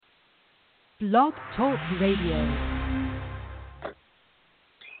Blog Talk Radio.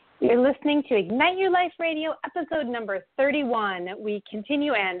 You're listening to Ignite Your Life Radio, episode number 31. We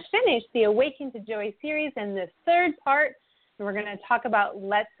continue and finish the Awaken to Joy series in this third part. And we're going to talk about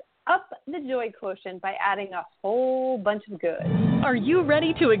let's up the joy quotient by adding a whole bunch of good. Are you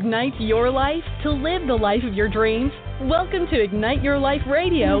ready to ignite your life, to live the life of your dreams? Welcome to Ignite Your Life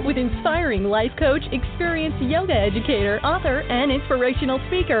Radio with inspiring life coach, experienced yoga educator, author, and inspirational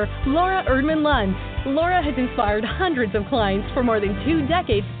speaker, Laura Erdman-Lund. Laura has inspired hundreds of clients for more than 2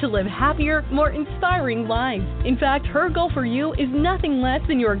 decades to live happier, more inspiring lives. In fact, her goal for you is nothing less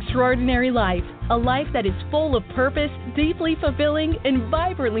than your extraordinary life, a life that is full of purpose, deeply fulfilling, and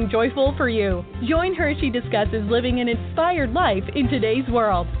vibrantly joyful for you. Join her as she discusses living an inspired life in today's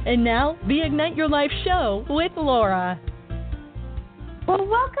world. And now, the Ignite Your Life show with Laura. Well,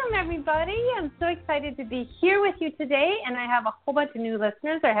 welcome, everybody. I'm so excited to be here with you today, and I have a whole bunch of new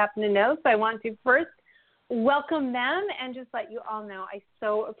listeners I happen to know, so I want to first welcome them and just let you all know I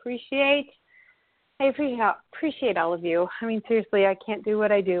appreciate all of you. I mean, seriously, I can't do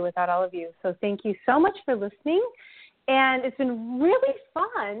what I do without all of you, so thank you so much for listening, and it's been really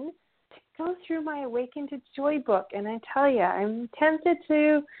fun to go through my Awaken to Joy book, and I tell you, I'm tempted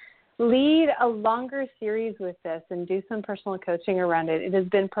to lead a longer series with this and do some personal coaching around it. It has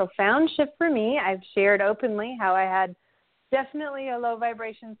been a profound shift for me. I've shared openly how I had definitely a low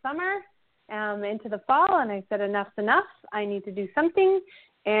vibration summer into the fall, and I said enough's enough. I need to do something,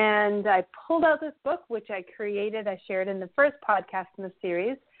 and I pulled out this book, which I created. I shared in the first podcast in the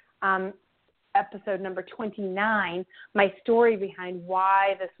series, episode number 29, my story behind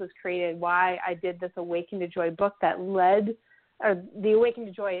why this was created, why I did this Awaken to Joy book that led the Awaken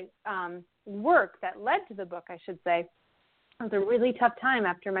to Joy work that led to the book, I should say. It was a really tough time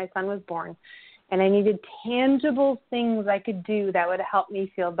after my son was born, and I needed tangible things I could do that would help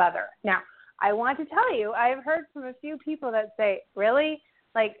me feel better. Now, I want to tell you, I've heard from a few people that say, really?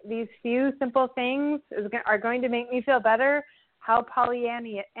 Like these few simple things are going to make me feel better? How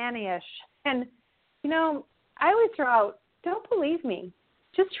Pollyanna-ish. And, you know, I always throw out, don't believe me.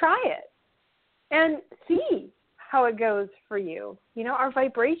 Just try it and see how it goes for you. You know, our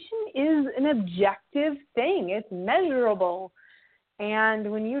vibration is an objective thing. It's measurable. And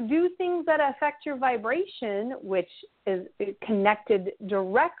when you do things that affect your vibration, which is connected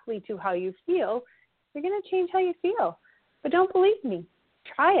directly to how you feel, you're going to change how you feel. But don't believe me.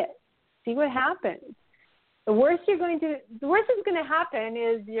 Try it. See what happens. The worst that's going to happen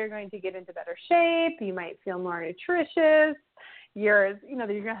is you're going to get into better shape. You might feel more nutritious.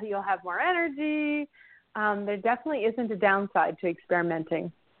 You'll have more energy. There definitely isn't a downside to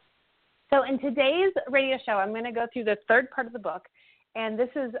experimenting. So in today's radio show, I'm going to go through the third part of the book, and this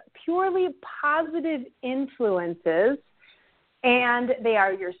is purely positive influences, and they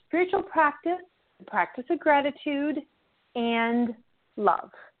are your spiritual practice, the practice of gratitude, and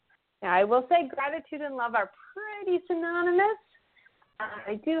love. Now, I will say gratitude and love are pretty synonymous.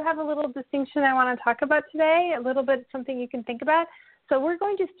 I do have a little distinction I want to talk about today, a little bit something you can think about. So we're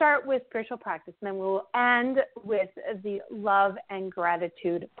going to start with spiritual practice, and then we'll end with the love and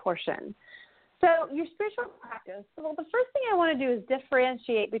gratitude portion. So your spiritual practice, well, the first thing I want to do is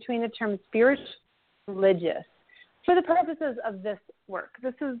differentiate between the terms spiritual and religious for the purposes of this work.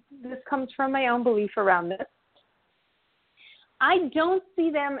 This comes from my own belief around this. I don't see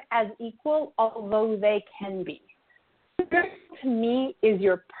them as equal, although they can be. Spiritual to me is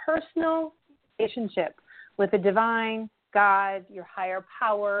your personal relationship with the divine, God, your higher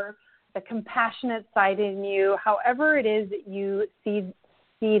power, the compassionate side in you, however it is that you see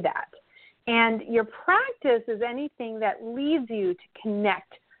that. And your practice is anything that leads you to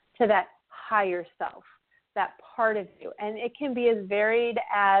connect to that higher self, that part of you. And it can be as varied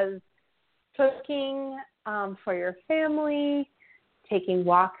as cooking for your family, taking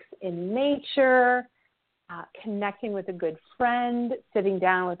walks in nature, connecting with a good friend, sitting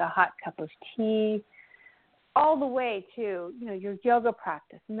down with a hot cup of tea, all the way to, your yoga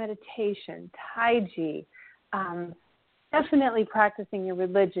practice, meditation, Tai Chi, definitely practicing your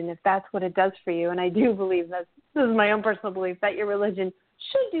religion if that's what it does for you. And I do believe this is my own personal belief, that your religion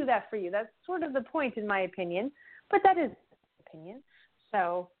should do that for you. That's sort of the point in my opinion, but that is my opinion.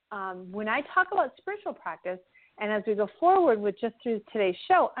 So when I talk about spiritual practice, and as we go forward with just through today's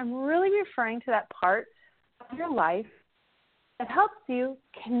show, I'm really referring to that part of your life that helps you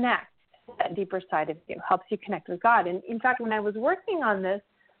connect that deeper side of you, helps you connect with God. And in fact, when I was working on this,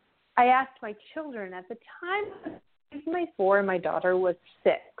 I asked my children at the time, my 4 and my daughter was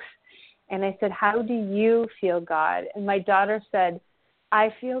 6. And I said, how do you feel God? And my daughter said,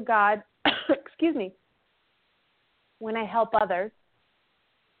 I feel God, when I help others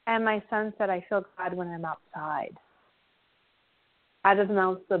And my son said, I feel God when I'm outside. Out of the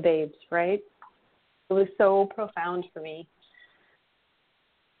mouths of the babes, right? It was so profound for me.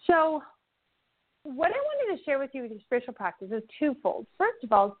 So what I wanted to share with you with your spiritual practice is twofold. First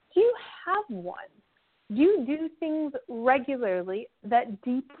of all, do you have one? Do you do things regularly that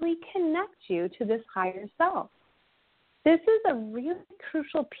deeply connect you to this higher self? This is a really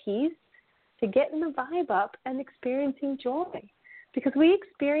crucial piece to getting the vibe up and experiencing joy, because we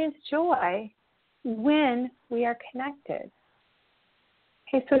experience joy when we are connected.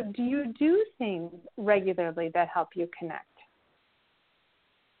 Okay, so do you do things regularly that help you connect?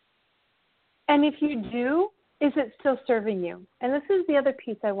 And if you do, is it still serving you? And this is the other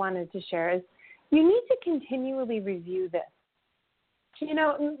piece I wanted to share is you need to continually review this. You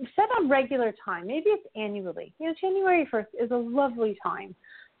know, set a regular time. Maybe it's annually. You know, January 1st is a lovely time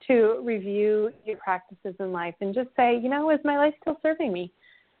to review your practices in life and just say, you know, is my life still serving me?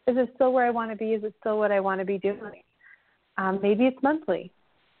 Is it still where I want to be? Is it still what I want to be doing? Maybe it's monthly.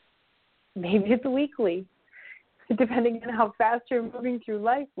 Maybe it's weekly. Depending on how fast you're moving through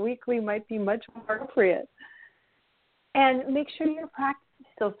life, weekly might be much more appropriate. And make sure your practice is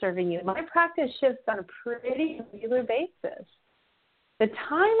still serving you. My practice shifts on a pretty regular basis. The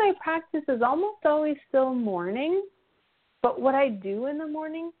time I practice is almost always still morning, but what I do in the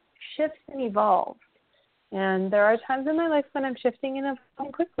morning shifts and evolves. And there are times in my life when I'm shifting and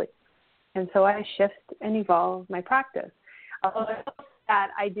evolving quickly. And so I shift and evolve my practice. Although that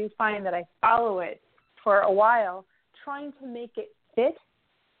I do find that I follow it for a while, trying to make it fit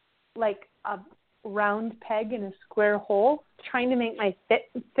like a round peg in a square hole, trying to make my fit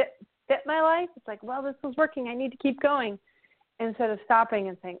my life. It's like, well, this was working. I need to keep going. Instead of stopping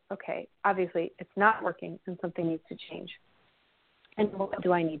and saying, okay, obviously it's not working and something needs to change. And what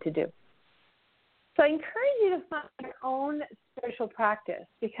do I need to do? So I encourage you to find your own spiritual practice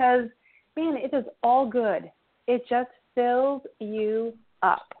because, man, it is all good. It just fills you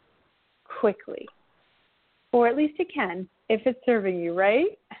up quickly. Or at least it can if it's serving you,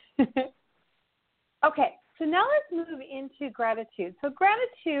 right? Okay, so now let's move into gratitude. So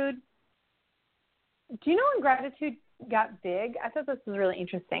gratitude, do you know when gratitude got big? I thought this was really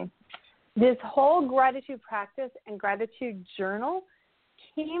interesting. This whole gratitude practice and gratitude journal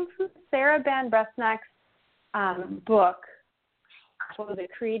came from Sarah Ban Bresnack's book. What was it?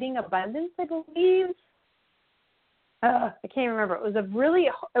 Creating Abundance, I believe. I can't remember. It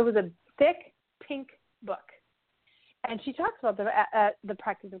was a thick pink book. And she talks about the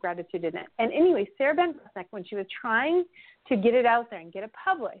practice of gratitude in it. And anyway, Sarah Ban Bresnack, when she was trying to get it out there and get it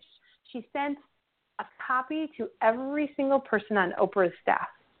published, she sent a copy to every single person on Oprah's staff.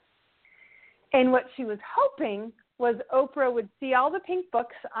 And what she was hoping was Oprah would see all the pink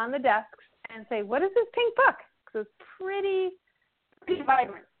books on the desks and say, what is this pink book? Because it's pretty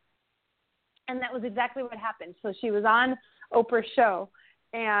vibrant. And that was exactly what happened. So she was on Oprah's show,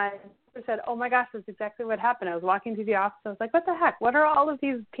 and Oprah said, oh, my gosh, that's exactly what happened. I was walking to the office. I was like, what the heck? What are all of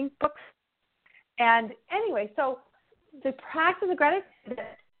these pink books? And anyway, so the practice of gratitude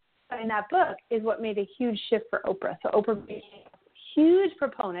in that book is what made a huge shift for Oprah. So Oprah became a huge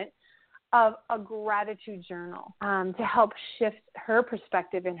proponent of a gratitude journal to help shift her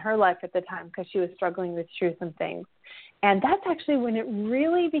perspective in her life at the time because she was struggling with truth and things. And that's actually when it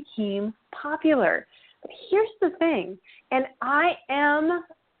really became popular. But here's the thing, and I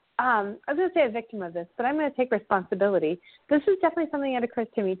was going to say a victim of this, but I'm going to take responsibility. This is definitely something that occurs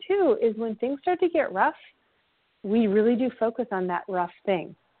to me too, is when things start to get rough, we really do focus on that rough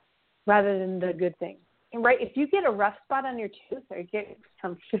thing rather than the good thing. And right, if you get a rough spot on your tooth or you get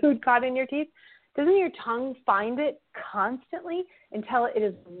some food caught in your teeth, doesn't your tongue find it constantly until it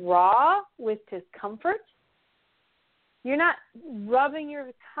is raw with discomfort? You're not rubbing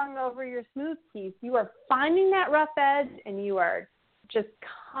your tongue over your smooth teeth. You are finding that rough edge and you are just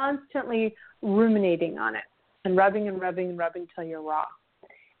constantly ruminating on it and rubbing and rubbing and rubbing until you're raw.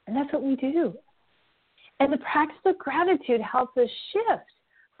 And that's what we do. And the practice of gratitude helps us shift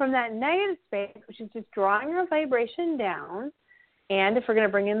from that negative space, which is just drawing our vibration down, and if we're going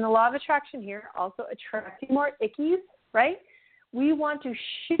to bring in the law of attraction here, also attracting more ickies, right? We want to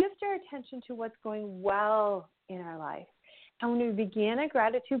shift our attention to what's going well in our life. And when we begin a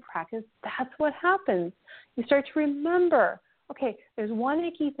gratitude practice, that's what happens. You start to remember, okay, there's one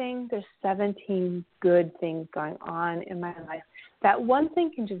icky thing, there's 17 good things going on in my life. That one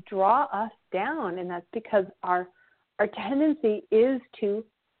thing can just draw us down, and that's because our tendency is to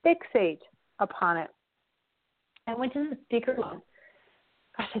fixate upon it. I went to the speaker once.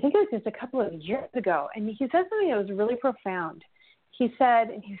 Gosh, I think it was just a couple of years ago, and he said something that was really profound. He said,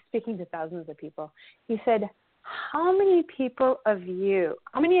 and he was speaking to thousands of people, he said, how many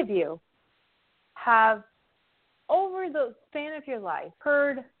of you have, over the span of your life,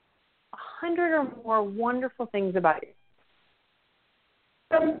 heard 100 or more wonderful things about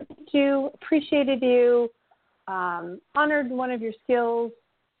you, appreciated you, honored one of your skills,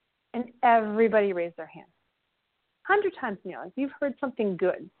 and everybody raised their hand? 100 times in your life, you've heard something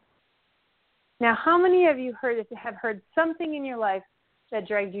good. Now, how many of you have heard something in your life that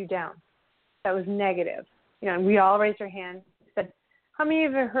dragged you down, that was negative? And we all raised our hand. Said, how many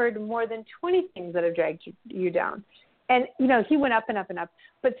of you have heard more than 20 things that have dragged you down? And, he went up and up and up.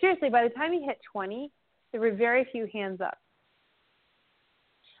 But seriously, by the time he hit 20, there were very few hands up.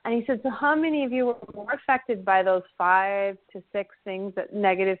 And he said, so how many of you were more affected by those 5 to 6 things,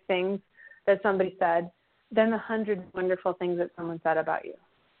 negative things that somebody said, than the 100 wonderful things that someone said about you?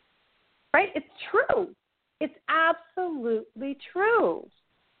 Right? It's true. It's absolutely true.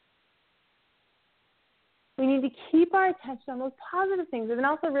 We need to keep our attention on those positive things, and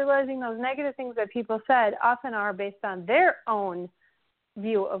also realizing those negative things that people said often are based on their own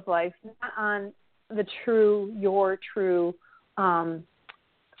view of life, not on your true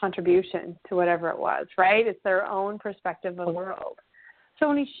contribution to whatever it was, right? It's their own perspective of the world. So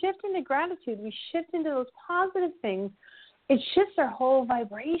when we shift into gratitude, we shift into those positive things, it shifts our whole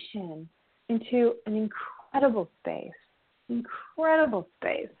vibration into an incredible space.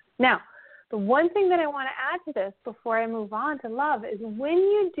 Now, the one thing that I want to add to this before I move on to love is when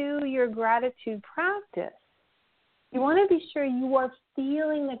you do your gratitude practice, you want to be sure you are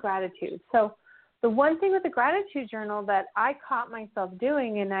feeling the gratitude. So the one thing with the gratitude journal that I caught myself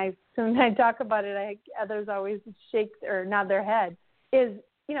doing, and when I talk about it, others always shake or nod their head, is,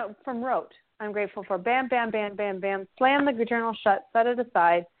 from rote. I'm grateful for bam, bam, bam, bam, bam, slam the journal shut, set it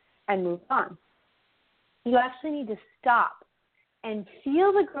aside, and move on. You actually need to stop and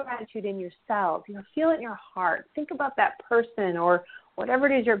feel the gratitude in yourself. Feel it in your heart. Think about that person or whatever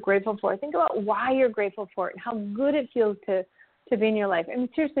it is you're grateful for. Think about why you're grateful for it and how good it feels to be in your life. I mean,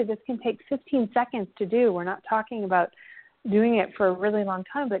 seriously, this can take 15 seconds to do. We're not talking about doing it for a really long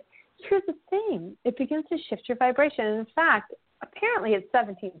time, but here's the thing. It begins to shift your vibration. And in fact, apparently it's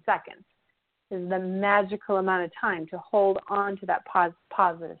 17 seconds is the magical amount of time to hold on to that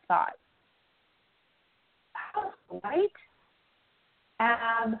positive thought. Powerful, right?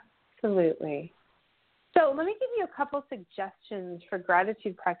 Absolutely. So let me give you a couple suggestions for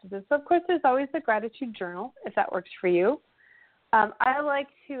gratitude practices. So, of course, there's always the gratitude journal, if that works for you. I like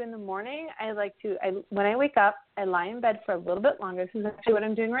to, in the morning, when I wake up, I lie in bed for a little bit longer. This is actually what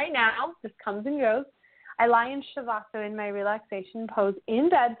I'm doing right now. This comes and goes. I lie in Shavasana in my relaxation pose in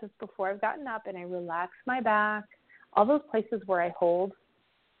bed just before I've gotten up, and I relax my back, all those places where I hold.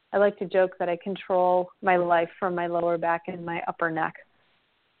 I like to joke that I control my life from my lower back and my upper neck,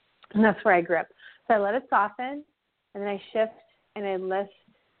 and that's where I grip. So I let it soften, and then I shift, and I list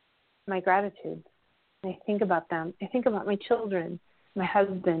my gratitude. And I think about them. I think about my children, my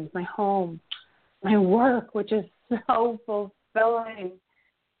husband, my home, my work, which is so fulfilling.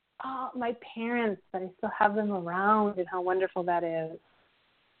 Oh, my parents, that I still have them around and how wonderful that is.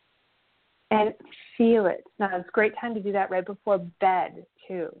 And feel it. Now, it's a great time to do that right before bed,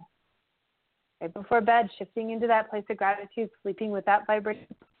 too. Right before bed, shifting into that place of gratitude, sleeping with that vibration.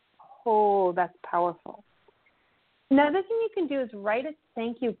 Oh, that's powerful. Another thing you can do is write a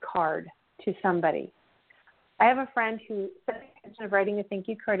thank you card to somebody. I have a friend who set the intention of writing a thank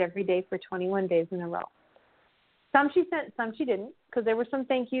you card every day for 21 days in a row. Some she sent, some she didn't, because there were some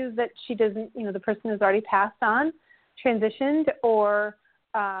thank yous that she doesn't, the person has already passed on, transitioned, or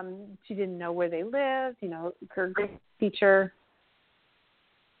she didn't know where they lived, her great teacher,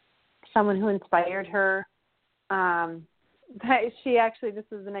 someone who inspired her. She actually, this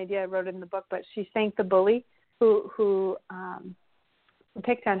is an idea I wrote in the book, but she thanked the bully who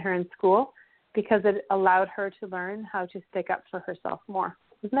picked on her in school because it allowed her to learn how to stick up for herself more.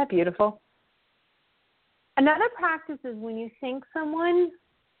 Isn't that beautiful? Another practice is when you thank someone,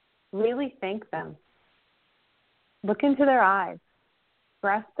 really thank them. Look into their eyes.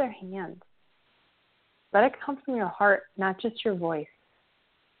 Grasp their hand. Let it come from your heart, not just your voice.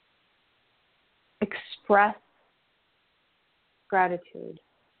 Express gratitude.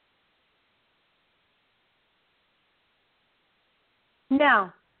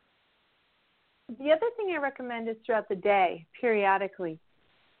 Now, the other thing I recommend is throughout the day, periodically,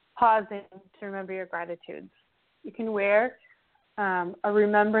 pausing to remember your gratitudes. You can wear a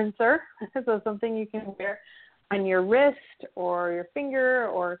remembrancer, so something you can wear on your wrist or your finger,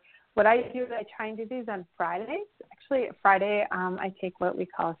 or what I do is I try to do these on Fridays. Actually, Friday I take what we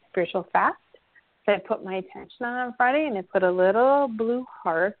call a spiritual fast. So I put my attention on Friday, and I put a little blue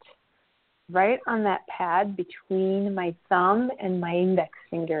heart right on that pad between my thumb and my index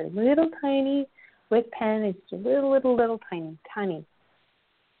finger. Little tiny, with pen, it's just little tiny.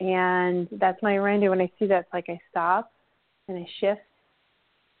 And that's my reminder. When I see that, it's like I stop and I shift.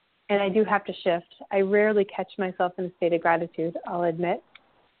 And I do have to shift. I rarely catch myself in a state of gratitude, I'll admit.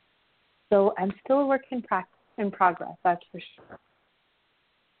 So I'm still a work in progress, that's for sure.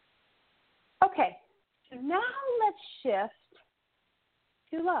 Okay, so now let's shift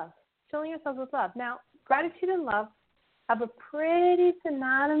to love, filling yourself with love. Now, gratitude and love have a pretty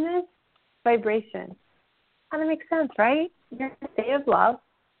synonymous vibration. Kind of makes sense, right? You're in a state of love,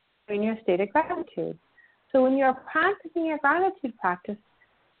 you're in your state of gratitude. So when you're practicing your gratitude practice,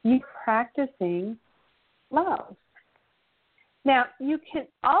 you're practicing love. Now, you can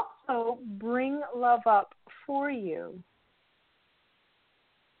also bring love up for you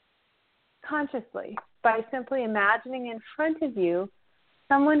consciously by simply imagining in front of you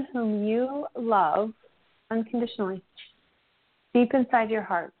someone whom you love unconditionally, deep inside your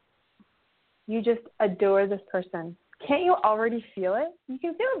heart. You just adore this person. Can't you already feel it? You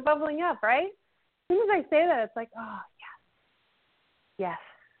can feel it bubbling up, right? As soon as I say that, it's like, oh, yes,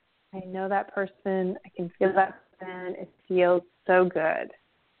 I know that person. I can feel that person. It feels so good,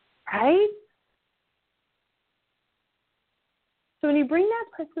 right? So when you bring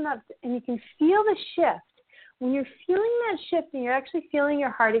that person up and you can feel the shift, when you're feeling that shift and you're actually feeling your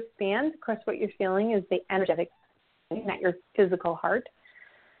heart expand, of course what you're feeling is the energetic, not your physical heart.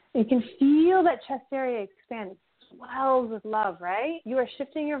 You can feel that chest area expand. It swells with love, right? You are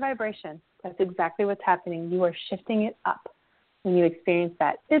shifting your vibration. That's exactly what's happening. You are shifting it up when you experience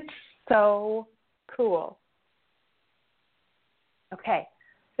that. It's so cool. Okay,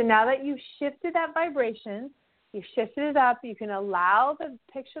 so now that you've shifted that vibration, you've shifted it up, you can allow the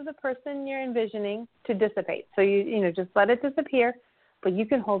picture of the person you're envisioning to dissipate. So you just let it disappear, but you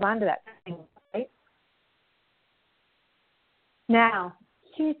can hold on to that thing, right? Now,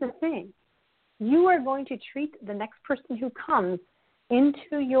 here's the thing. You are going to treat the next person who comes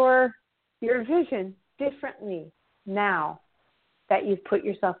into your vision differently now that you've put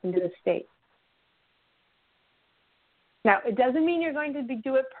yourself into the state. Now, it doesn't mean you're going to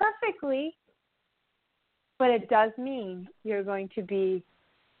do it perfectly, but it does mean you're going to be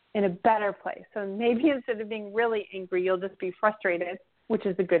in a better place. So maybe instead of being really angry, you'll just be frustrated, which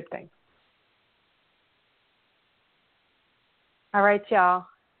is a good thing. All right, y'all.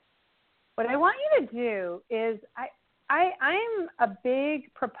 What I want you to do is I'm a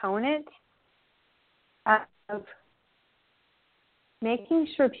big proponent of making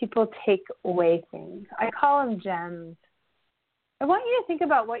sure people take away things. I call them gems. I want you to think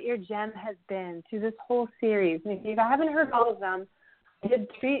about what your gem has been through this whole series. And if you haven't heard all of them, I did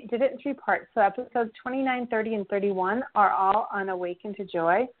it in 3 parts. So episodes 29, 30, and 31 are all on Awaken to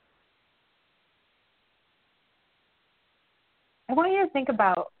Joy. I want you to think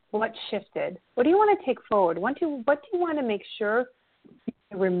about what shifted. What do you want to take forward? What do you want to make sure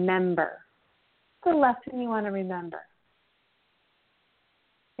you remember? What's the lesson you want to remember?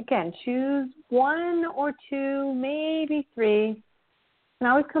 Again, choose 1 or 2, maybe 3. You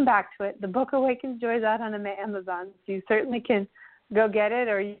can always come back to it. The book Awaken to Joy is out on Amazon, so you certainly can go get it,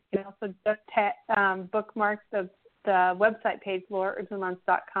 or you can also just bookmark the website page,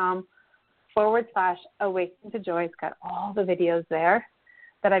 lauraurbanmonths.com/Awaken to Joy. It's got all the videos there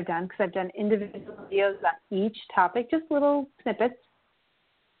that I've done, because I've done individual videos on each topic, just little snippets.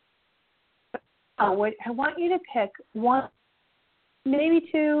 I want you to pick 1, maybe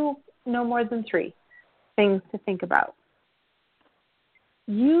 2, no more than 3 things to think about.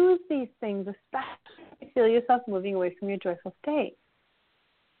 Use these things, especially if you feel yourself moving away from your joyful state.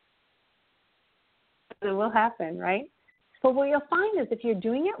 It will happen, right? But what you'll find is if you're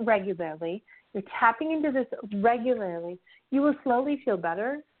doing it regularly, you're tapping into this regularly, you will slowly feel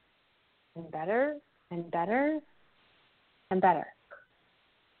better and better and better and better.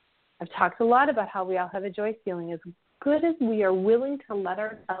 I've talked a lot about how we all have a joy feeling as good as we are willing to let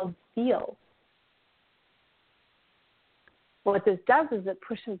ourselves feel. What this does is it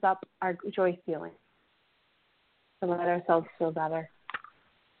pushes up our joy feeling to let ourselves feel better.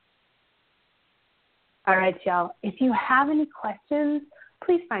 All right, y'all. If you have any questions,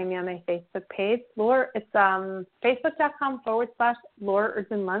 please find me on my Facebook page. It's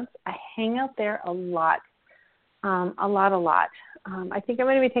facebook.com/LauraUrbanMonths. I hang out there a lot. I think I'm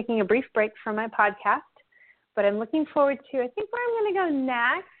going to be taking a brief break from my podcast, but I'm looking forward to, I think where I'm going to go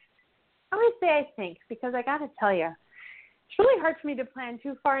next, I always say I think, because I got to tell you, it's really hard for me to plan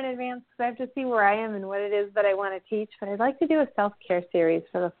too far in advance because I have to see where I am and what it is that I want to teach, but I'd like to do a self-care series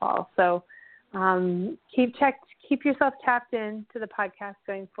for the fall. So keep yourself tapped in to the podcast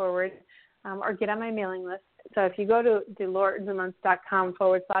going forward. or get on my mailing list. So if you go to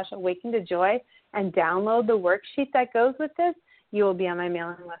DoloresAmonths.com/Awaken to Joy and download the worksheet that goes with this, you will be on my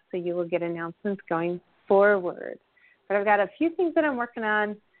mailing list, so you will get announcements going forward. But I've got a few things that I'm working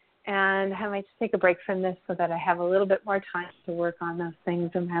on, and I might just take a break from this so that I have a little bit more time to work on those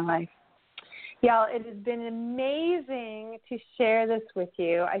things in my life. Y'all, it has been amazing to share this with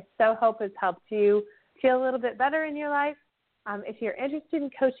you. I so hope it's helped you feel a little bit better in your life. If you're interested in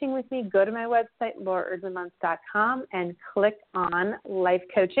coaching with me, go to my website, LauraErdmanMonths.com, and click on Life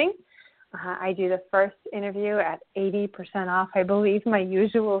Coaching. I do the first interview at 80% off, I believe, my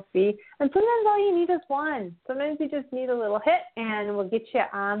usual fee. And sometimes all you need is one. Sometimes you just need a little hit, and we'll get you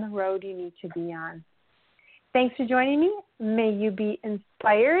on the road you need to be on. Thanks for joining me. May you be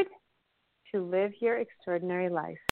inspired to live your extraordinary life.